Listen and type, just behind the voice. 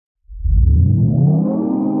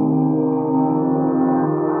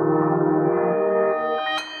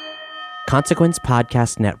Consequence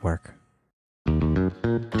Podcast Network.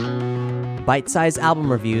 Bite-sized album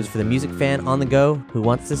reviews for the music fan on the go who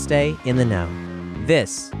wants to stay in the know.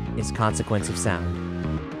 This is Consequence of Sound.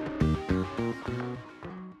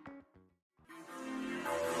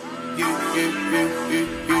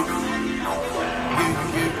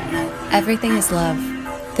 Everything is Love,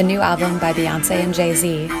 the new album by Beyoncé and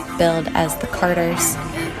Jay-Z, billed as The Carters,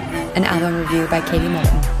 an album review by Katie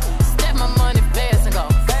Moulton.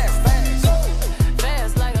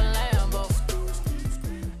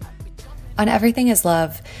 On Everything is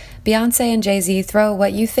Love, Beyoncé and Jay-Z throw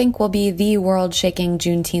what you think will be the world-shaking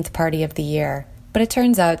Juneteenth party of the year, but it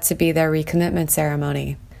turns out to be their recommitment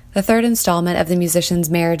ceremony. The third installment of the musicians'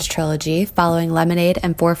 marriage trilogy, following Lemonade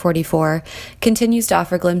and 444, continues to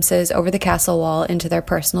offer glimpses over the castle wall into their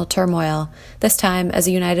personal turmoil, this time as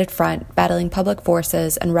a united front battling public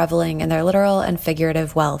forces and reveling in their literal and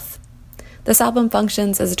figurative wealth. This album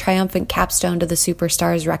functions as a triumphant capstone to the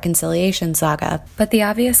superstars' reconciliation saga, but the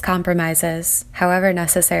obvious compromises, however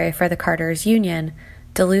necessary for the Carters' union,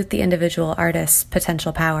 dilute the individual artist's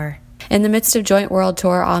potential power. In the midst of joint world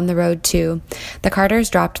tour On the Road 2, the Carters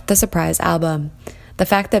dropped the surprise album. The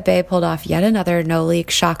fact that Bey pulled off yet another no-leak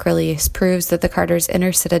shock release proves that the Carters'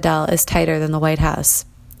 inner citadel is tighter than the White House.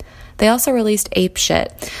 They also released Ape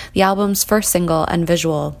Shit, the album's first single and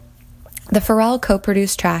visual. The Pharrell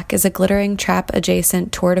co-produced track is a glittering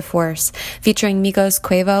trap-adjacent tour de force featuring Migos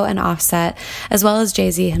Quavo and Offset, as well as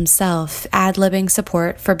Jay-Z himself, ad-libbing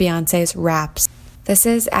support for Beyoncé's raps. This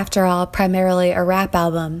is, after all, primarily a rap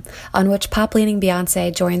album, on which pop-leaning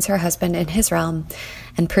Beyoncé joins her husband in his realm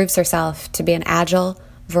and proves herself to be an agile,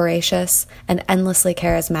 voracious, and endlessly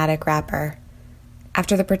charismatic rapper.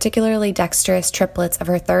 After the particularly dexterous triplets of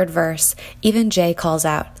her third verse, even Jay calls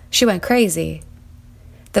out, "She went crazy."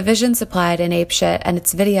 The vision supplied in Ape Shit and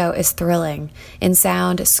its video is thrilling, in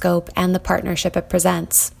sound, scope, and the partnership it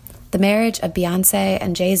presents. The marriage of Beyoncé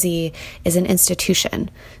and Jay-Z is an institution,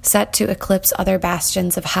 set to eclipse other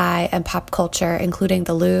bastions of high and pop culture, including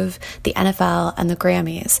the Louvre, the NFL, and the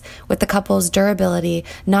Grammys, with the couple's durability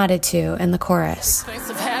nodded to in the chorus.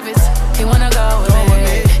 He wanna go with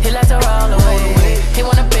me. He likes to roll away. He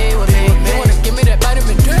wanna be with me. He wanna give me that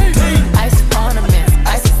vitamin D. Ice ornaments,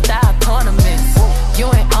 ice style ornaments. You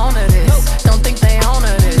ain't on to this. Don't think they own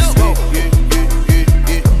to this.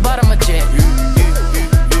 But I'm a jet.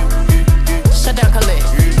 Shut down Khalid.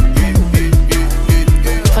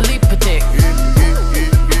 Philippe Patek.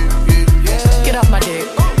 Get off my dick.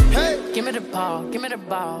 Give me the ball, give me the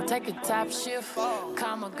ball. Take a top shift.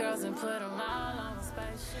 Call my girls and put them all on the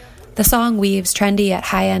spaceship. The song weaves trendy yet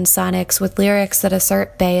high-end sonics with lyrics that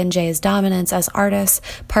assert Bey and Jay's dominance as artists,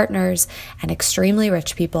 partners, and extremely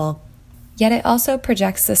rich people. Yet it also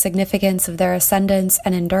projects the significance of their ascendance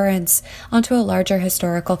and endurance onto a larger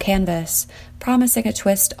historical canvas, promising a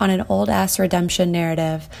twist on an old-ass redemption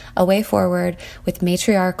narrative, a way forward with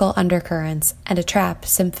matriarchal undercurrents, and a trap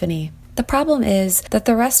symphony. The problem is that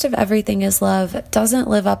the rest of Everything is Love doesn't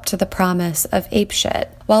live up to the promise of Ape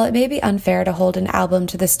Shit. While it may be unfair to hold an album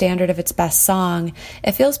to the standard of its best song,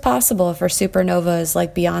 it feels possible for supernovas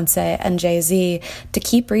like Beyoncé and Jay-Z to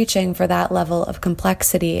keep reaching for that level of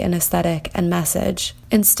complexity in aesthetic and message.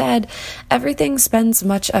 Instead, Everything spends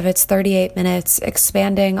much of its 38 minutes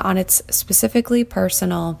expanding on its specifically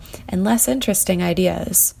personal and less interesting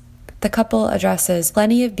ideas. The couple addresses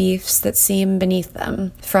plenty of beefs that seem beneath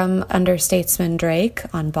them, from understatesman Drake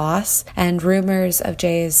on Boss and rumors of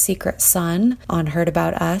Jay's secret son on Heard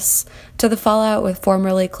About Us, to the fallout with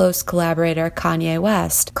formerly close collaborator Kanye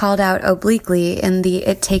West, called out obliquely in the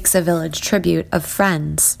It Takes a Village tribute of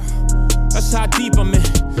Friends. That's how deep I'm in.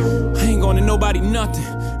 I ain't going to nobody nothing.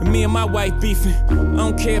 And me and my wife beefing. I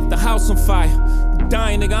don't care if the house on fire.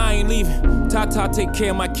 Dying nigga, I ain't leaving. Tata take care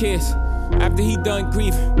of my kids. After he done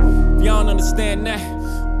grieving, if y'all don't understand that,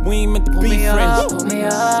 we ain't meant to be friends. Pull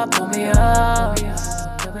me up.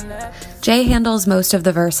 Jay handles most of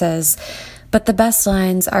the verses, but the best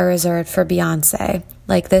lines are reserved for Beyoncé,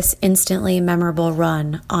 like this instantly memorable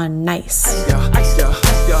run on Nice.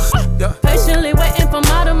 Patiently waiting for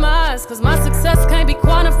my demise, cause my success can't be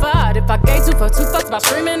quantified. If I gave two fucks about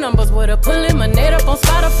streaming numbers, would've eliminated up on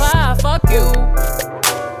Spotify. Fuck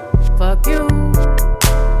you.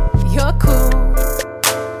 You're cool.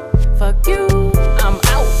 Fuck you. I'm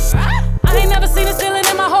out. I ain't never seen a ceiling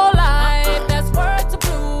in my whole life. That's word to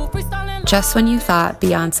blue. Freestyling. Just when you thought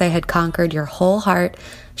Beyoncé had conquered your whole heart,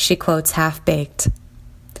 she quotes Half-Baked.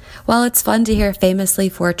 While it's fun to hear famously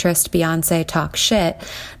fortressed Beyoncé talk shit,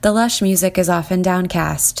 the lush music is often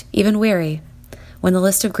downcast, even weary. When the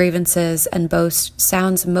list of grievances and boast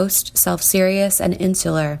sounds most self-serious and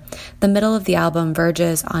insular, the middle of the album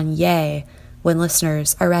verges on yay when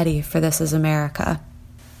listeners are ready for This Is America.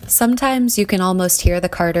 Sometimes you can almost hear the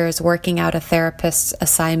Carters working out a therapist's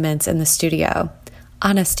assignments in the studio.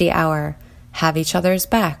 Honesty hour, have each other's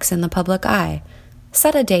backs in the public eye,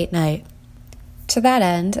 set a date night. To that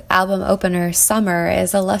end, album opener Summer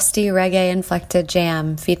is a lusty reggae-inflected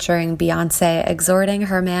jam featuring Beyoncé exhorting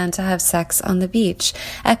her man to have sex on the beach,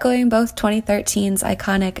 echoing both 2013's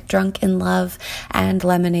iconic Drunk in Love and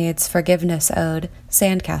Lemonade's forgiveness ode,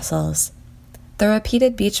 Sandcastles. The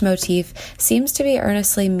repeated beach motif seems to be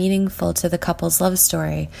earnestly meaningful to the couple's love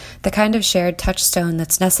story, the kind of shared touchstone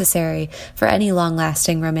that's necessary for any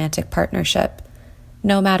long-lasting romantic partnership,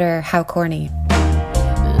 no matter how corny.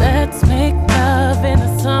 Let's make love in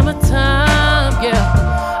the summertime,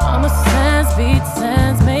 yeah. On the sands, beach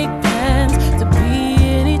sands, make plans to be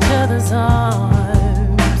in each other's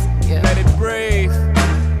arms. Yeah. Let it breathe,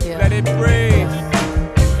 Yeah. let it breathe.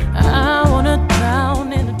 I wanna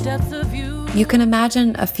drown in the depths of you. You can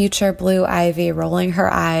imagine a future Blue Ivy rolling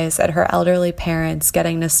her eyes at her elderly parents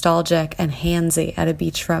getting nostalgic and handsy at a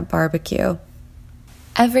beachfront barbecue.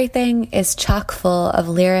 Everything is chock full of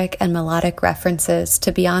lyric and melodic references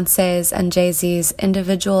to Beyoncé's and Jay-Z's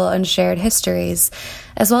individual and shared histories,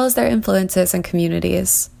 as well as their influences and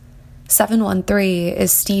communities. 713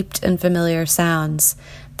 is steeped in familiar sounds.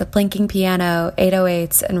 The plinking piano,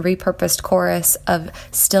 808s, and repurposed chorus of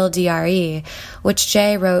Still DRE, which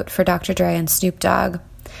Jay wrote for Dr. Dre and Snoop Dogg.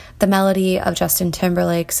 The melody of Justin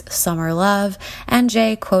Timberlake's Summer Love, and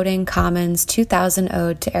Jay quoting Common's 2000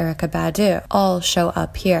 ode to Erykah Badu all show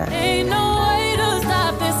up here. Ain't no way to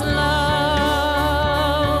stop this love.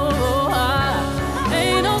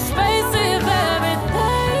 Ain't no space if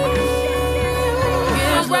everything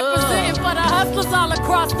is representing for the hustlers all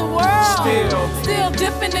across the world. Still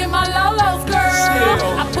dipping in my Lolos, girl.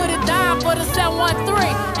 I put it down for the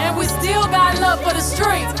 713, and we still got love for the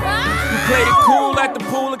streets. We played it cool at the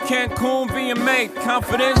pool of Cancun, VMA.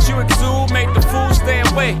 Confidence you exude, make the fools stay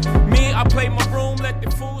away. Me, I play my room, let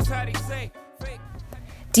the fools how they say.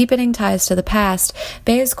 Deepening ties to the past,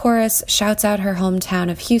 Bey's chorus shouts out her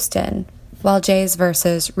hometown of Houston, while Jay's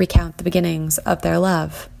verses recount the beginnings of their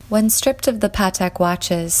love. When stripped of the Patek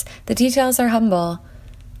watches, the details are humble.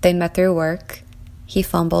 They met through work. He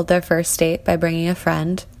fumbled their first date by bringing a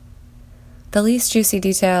friend. The least juicy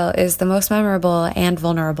detail is the most memorable and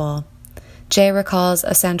vulnerable. Jay recalls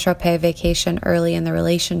a Saint-Tropez vacation early in the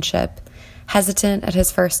relationship. Hesitant at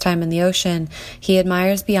his first time in the ocean, he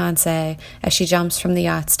admires Beyoncé as she jumps from the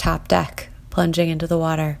yacht's top deck, plunging into the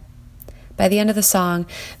water. By the end of the song,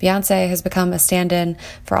 Beyoncé has become a stand-in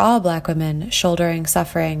for all Black women shouldering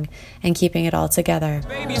suffering and keeping it all together.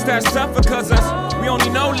 Babies that suffer cause us, we only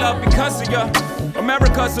know love because of ya.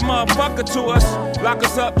 America's a motherfucker to us. Lock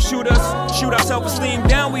us up, shoot us, shoot our self-esteem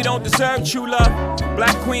down, we don't deserve true love.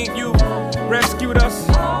 Black queen, you rescued us.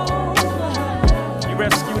 You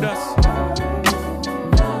rescued us.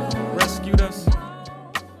 Rescued us.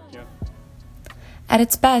 At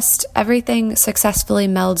its best, everything successfully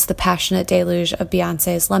melds the passionate deluge of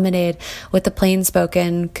Beyoncé's Lemonade with the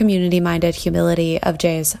plain-spoken, community-minded humility of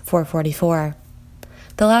Jay's 444.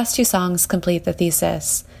 The last two songs complete the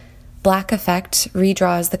thesis. Black Effect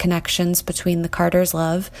redraws the connections between the Carters'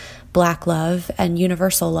 love, Black love, and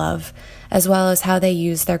universal love, as well as how they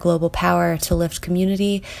use their global power to lift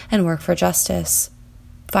community and work for justice.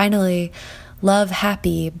 Finally, Love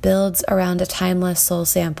Happy builds around a timeless soul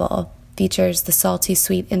sample, features the salty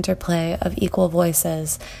sweet interplay of equal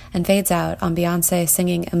voices, and fades out on Beyoncé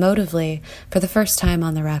singing emotively for the first time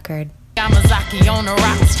on the record. Yamazaki on the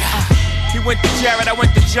rocks. He went to Jared, I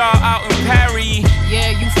went to Jar out in Paris.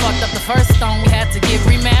 Yeah, you fucked up the first stone, we had to get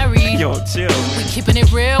remarried. Yo, chill. We keeping it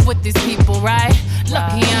real with these people, right?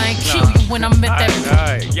 Lucky I ain't kill you when I met that.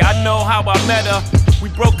 Alright. Yeah, I know how I met her. We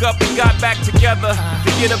broke up and got back together.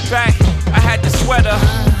 To get her back, I had to sweat her.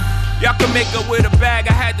 Y'all can make her with a bag,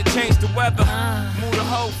 I had to change the weather. Move the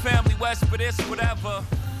whole family west for this, whatever.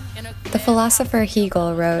 The philosopher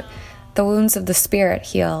Hegel wrote, "The wounds of the spirit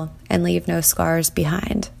heal and leave no scars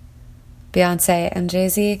behind." Beyoncé and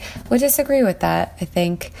Jay-Z would disagree with that, I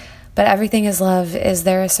think, but Everything Is Love is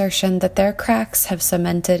their assertion that their cracks have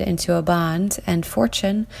cemented into a bond and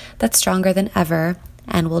fortune that's stronger than ever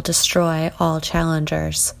and will destroy all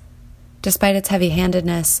challengers. Despite its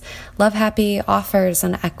heavy-handedness, Love Happy offers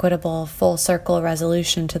an equitable, full-circle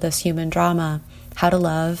resolution to this human drama: how to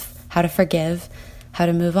love, how to forgive, how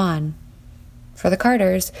to move on. For the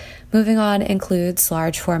Carters, moving on includes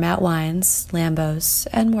large-format wines, Lambos,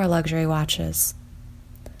 and more luxury watches.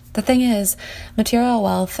 The thing is, material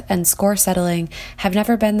wealth and score settling have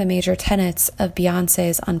never been the major tenets of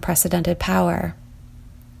Beyoncé's unprecedented power.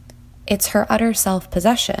 It's her utter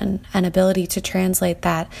self-possession and ability to translate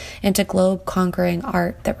that into globe-conquering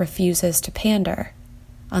art that refuses to pander.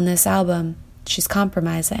 On this album, she's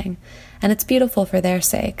compromising, and it's beautiful for their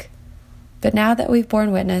sake. But now that we've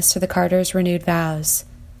borne witness to the Carters' renewed vows,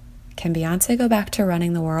 can Beyoncé go back to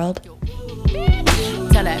running the world?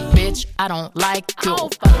 Tell that bitch I don't like you.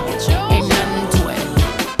 Ain't nothing to it.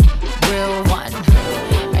 Real one.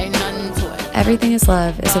 Ain't nothing to it. Everything Is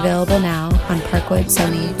Love is available now on Parkwood,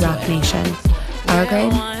 Sony, Rock Nation. Our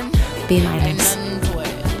grade, B-.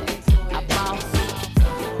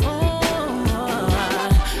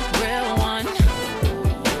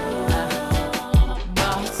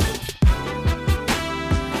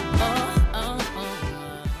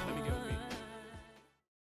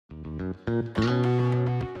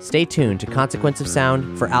 Stay tuned to Consequence of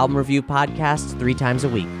Sound for album review podcasts 3 times a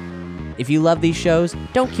week. If you love these shows,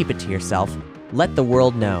 don't keep it to yourself. Let the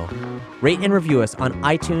world know. Rate and review us on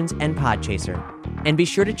iTunes and Podchaser. And be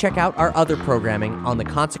sure to check out our other programming on the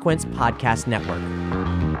Consequence Podcast Network.